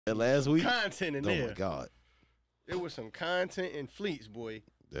That last week? Content in there. Oh, my God. There was some content in fleets, boy.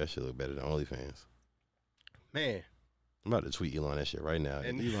 That shit look better than OnlyFans. Man. I'm about to tweet Elon that shit right now.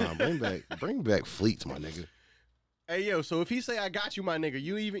 And Elon, bring back fleets, my nigga. Hey, yo, so if he say, I got you, my nigga,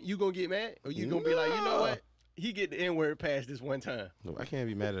 you gonna get mad? Or you gonna be like, you know what? He get the N-word past this one time. No, I can't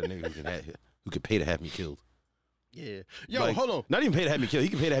be mad at a nigga who could pay to have me killed. Yeah. Yo, like, hold on. Not even pay to have me killed. He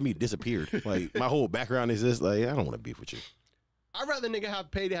can pay to have me disappeared. Like, my whole background is this. Like, I don't want to beef with you. I'd rather nigga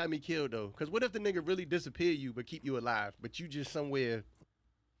have pay to have me killed, though. Because what if the nigga really disappear you but keep you alive, but you just somewhere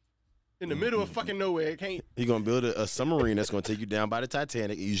in the middle of fucking nowhere? Can't. He gonna build a submarine that's gonna take you down by the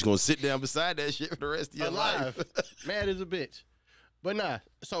Titanic, and you just gonna sit down beside that shit for the rest of your life. Mad as a bitch. But nah.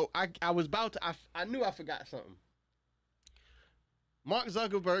 So I was about to. I knew I forgot something. Mark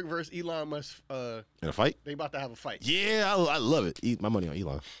Zuckerberg versus Elon Musk. In a fight? They about to have a fight. Yeah, I love it. Eat my money on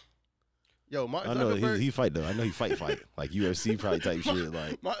Elon. Yo, Mark I know Zuckerberg. he fight though. I know he fight like UFC probably type shit.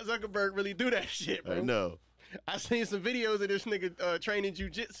 Like Mark Zuckerberg really do that shit, bro. I know. I seen some videos of this nigga training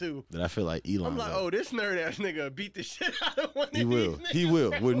jujitsu. That I feel like Elon. I'm like, oh, this nerd ass nigga beat the shit out of one of these niggas. He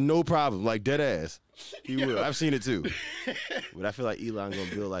will with no problem, like dead ass. He will. I've seen it too. But I feel like Elon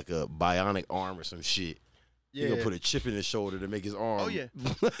gonna build like a bionic arm or some shit. Yeah. He gonna put a chip in his shoulder to make his arm. Oh yeah.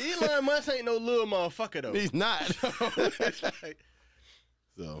 Elon Musk ain't no little motherfucker though. He's not.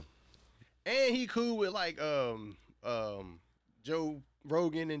 So. And he cool with like Joe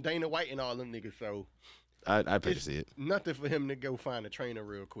Rogan and Dana White and all them niggas. So I'd pay to see it. Nothing for him to go find a trainer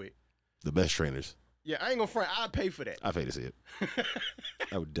real quick. The best trainers. Yeah, I ain't gonna front. I'd pay for that. I'd pay to see it.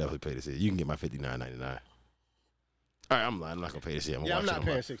 I would definitely pay to see it. You can get my $59.99. All right, I'm lying. I'm not gonna pay to see it. I'm not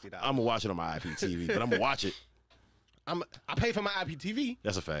paying $60. I'm gonna watch it on my IPTV, but I'm gonna watch it. I pay for my IPTV.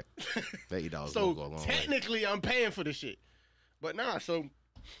 That's a fact. That $8 so go a long technically, I'm paying for the shit. But nah, so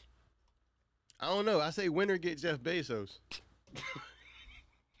I don't know. I say winner get Jeff Bezos.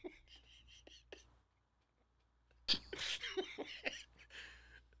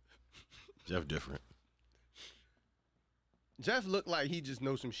 Jeff different. Jeff looked like he just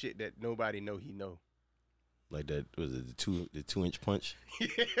knows some shit that nobody know he know. Like that was it the 2-inch punch? Yeah,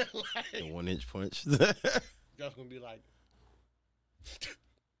 like the 1-inch punch. Jeff's gonna be like,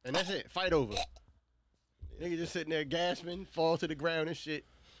 and that's it. Fight over. Nigga just sitting there gasping, fall to the ground and shit.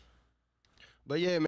 But yeah, man.